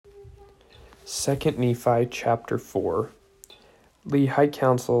2 Nephi chapter 4. Lehi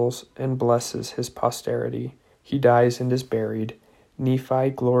counsels and blesses his posterity. He dies and is buried.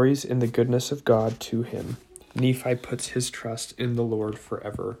 Nephi glories in the goodness of God to him. Nephi puts his trust in the Lord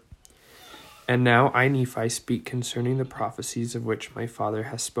forever. And now I, Nephi, speak concerning the prophecies of which my father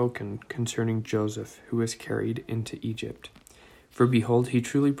has spoken concerning Joseph, who was carried into Egypt. For behold, he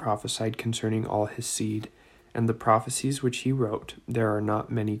truly prophesied concerning all his seed, and the prophecies which he wrote, there are not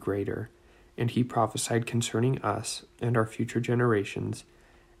many greater. And he prophesied concerning us and our future generations,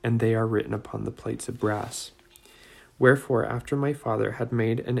 and they are written upon the plates of brass. Wherefore, after my father had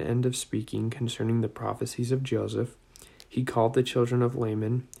made an end of speaking concerning the prophecies of Joseph, he called the children of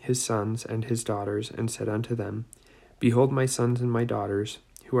Laman, his sons and his daughters, and said unto them, Behold, my sons and my daughters,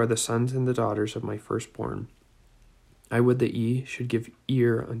 who are the sons and the daughters of my firstborn. I would that ye should give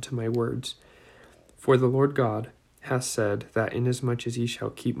ear unto my words. For the Lord God hath said that inasmuch as ye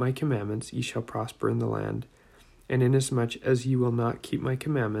shall keep my commandments, ye shall prosper in the land. And inasmuch as ye will not keep my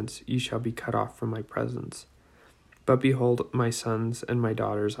commandments, ye shall be cut off from my presence. But behold, my sons and my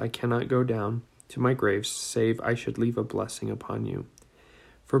daughters, I cannot go down to my grave, save I should leave a blessing upon you.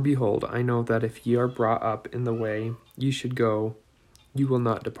 For behold, I know that if ye are brought up in the way ye should go, you will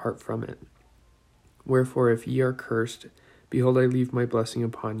not depart from it. Wherefore, if ye are cursed, behold, I leave my blessing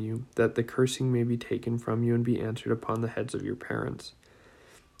upon you, that the cursing may be taken from you and be answered upon the heads of your parents.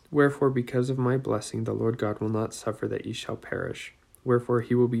 Wherefore, because of my blessing, the Lord God will not suffer that ye shall perish. Wherefore,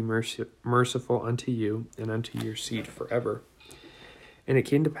 he will be merciful unto you and unto your seed forever. And it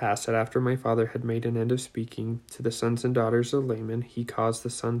came to pass that after my father had made an end of speaking to the sons and daughters of Laman, he caused the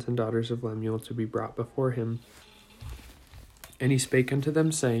sons and daughters of Lemuel to be brought before him. And he spake unto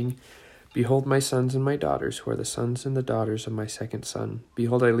them, saying, Behold, my sons and my daughters, who are the sons and the daughters of my second son.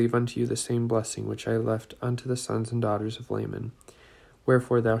 Behold, I leave unto you the same blessing which I left unto the sons and daughters of Laman.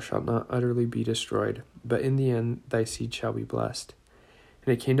 Wherefore thou shalt not utterly be destroyed, but in the end thy seed shall be blessed.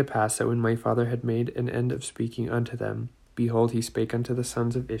 And it came to pass that when my father had made an end of speaking unto them, behold, he spake unto the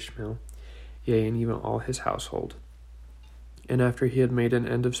sons of Ishmael, yea, and even all his household. And after he had made an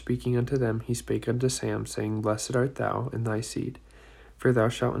end of speaking unto them, he spake unto Sam, saying, Blessed art thou and thy seed, for thou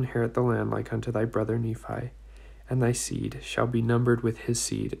shalt inherit the land like unto thy brother Nephi, and thy seed shall be numbered with his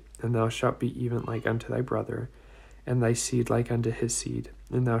seed, and thou shalt be even like unto thy brother, and thy seed like unto his seed,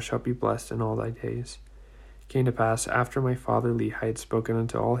 and thou shalt be blessed in all thy days. It came to pass, after my father Lehi had spoken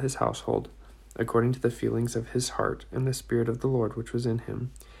unto all his household, according to the feelings of his heart, and the Spirit of the Lord which was in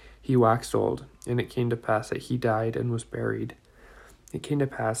him, he waxed old, and it came to pass that he died and was buried. It came to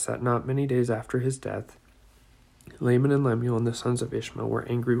pass that not many days after his death, Laman and Lemuel and the sons of Ishmael were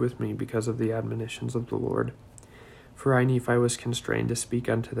angry with me because of the admonitions of the Lord. For I, Nephi, was constrained to speak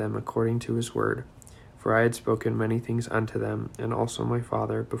unto them according to his word. For I had spoken many things unto them, and also my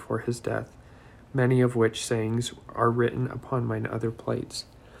father, before his death, many of which sayings are written upon mine other plates.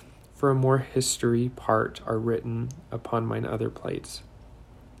 For a more history part are written upon mine other plates.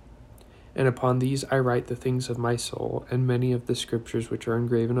 And upon these I write the things of my soul, and many of the scriptures which are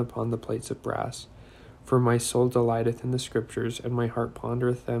engraven upon the plates of brass. For my soul delighteth in the scriptures, and my heart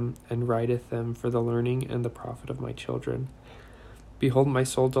pondereth them, and writeth them for the learning and the profit of my children. Behold, my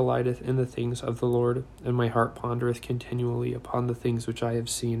soul delighteth in the things of the Lord, and my heart pondereth continually upon the things which I have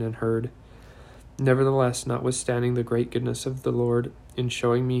seen and heard. Nevertheless, notwithstanding the great goodness of the Lord, in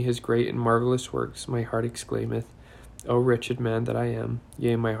showing me his great and marvelous works, my heart exclaimeth, O wretched man that I am!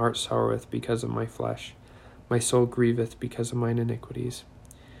 Yea, my heart sorroweth because of my flesh. My soul grieveth because of mine iniquities.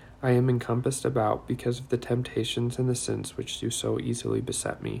 I am encompassed about because of the temptations and the sins which do so easily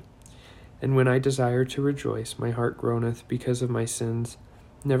beset me. And when I desire to rejoice, my heart groaneth because of my sins.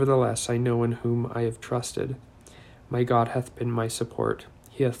 Nevertheless, I know in whom I have trusted. My God hath been my support.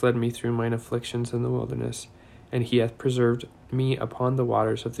 He hath led me through mine afflictions in the wilderness, and he hath preserved me upon the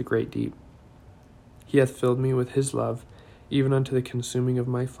waters of the great deep. He hath filled me with his love, even unto the consuming of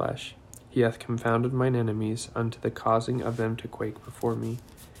my flesh. He hath confounded mine enemies, unto the causing of them to quake before me.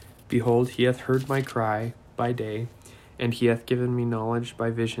 Behold, he hath heard my cry by day, and he hath given me knowledge by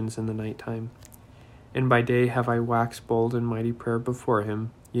visions in the night time. And by day have I waxed bold in mighty prayer before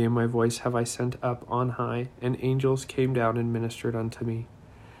him. Yea, my voice have I sent up on high, and angels came down and ministered unto me.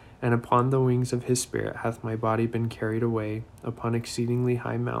 And upon the wings of his Spirit hath my body been carried away upon exceedingly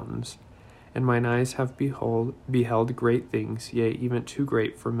high mountains. And mine eyes have beheld great things, yea, even too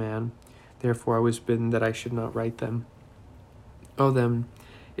great for man. Therefore I was bidden that I should not write them. O then,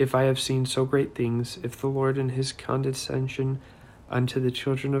 if I have seen so great things, if the Lord in his condescension unto the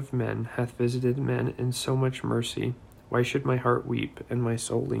children of men hath visited men in so much mercy, why should my heart weep, and my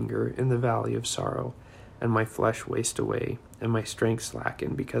soul linger in the valley of sorrow, and my flesh waste away, and my strength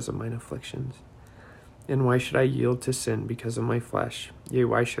slackened because of mine afflictions. And why should I yield to sin because of my flesh? Yea,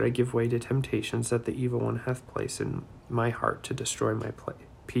 why should I give way to temptations that the evil one hath placed in my heart to destroy my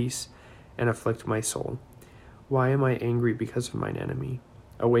peace and afflict my soul? Why am I angry because of mine enemy?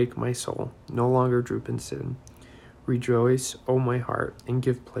 Awake, my soul, no longer droop in sin. Rejoice, O my heart, and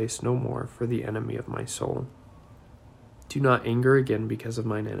give place no more for the enemy of my soul. Do not anger again because of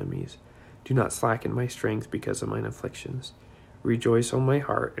mine enemies. Do not slacken my strength because of mine afflictions. Rejoice, O my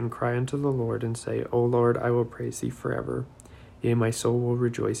heart, and cry unto the Lord, and say, O Lord, I will praise thee forever. Yea, my soul will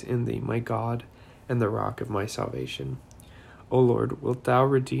rejoice in thee, my God, and the rock of my salvation. O Lord, wilt thou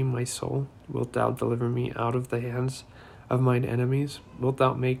redeem my soul? Wilt thou deliver me out of the hands of mine enemies? Wilt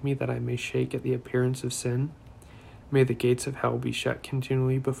thou make me that I may shake at the appearance of sin? May the gates of hell be shut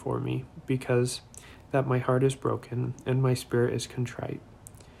continually before me, because that my heart is broken, and my spirit is contrite.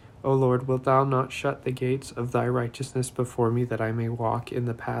 O Lord, wilt thou not shut the gates of thy righteousness before me, that I may walk in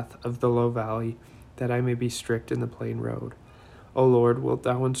the path of the low valley, that I may be strict in the plain road? O Lord, wilt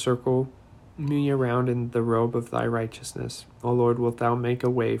thou encircle me around in the robe of thy righteousness? O Lord, wilt thou make a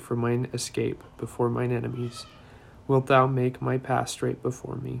way for mine escape before mine enemies? Wilt thou make my path straight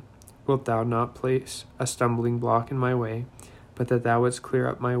before me? Wilt thou not place a stumbling block in my way, but that thou wouldst clear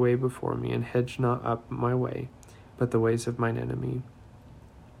up my way before me, and hedge not up my way, but the ways of mine enemy?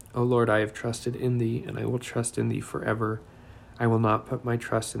 O Lord, I have trusted in thee, and I will trust in thee forever. I will not put my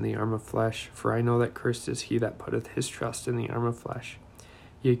trust in the arm of flesh, for I know that cursed is he that putteth his trust in the arm of flesh.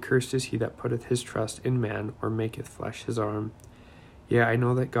 Yea, cursed is he that putteth his trust in man, or maketh flesh his arm. Yea, I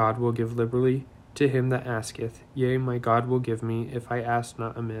know that God will give liberally to him that asketh. Yea, my God will give me, if I ask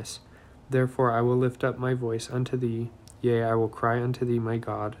not amiss. Therefore I will lift up my voice unto thee. Yea, I will cry unto thee, my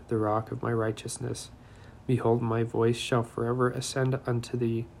God, the rock of my righteousness. Behold, my voice shall forever ascend unto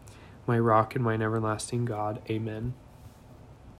thee, my rock and mine everlasting God. Amen.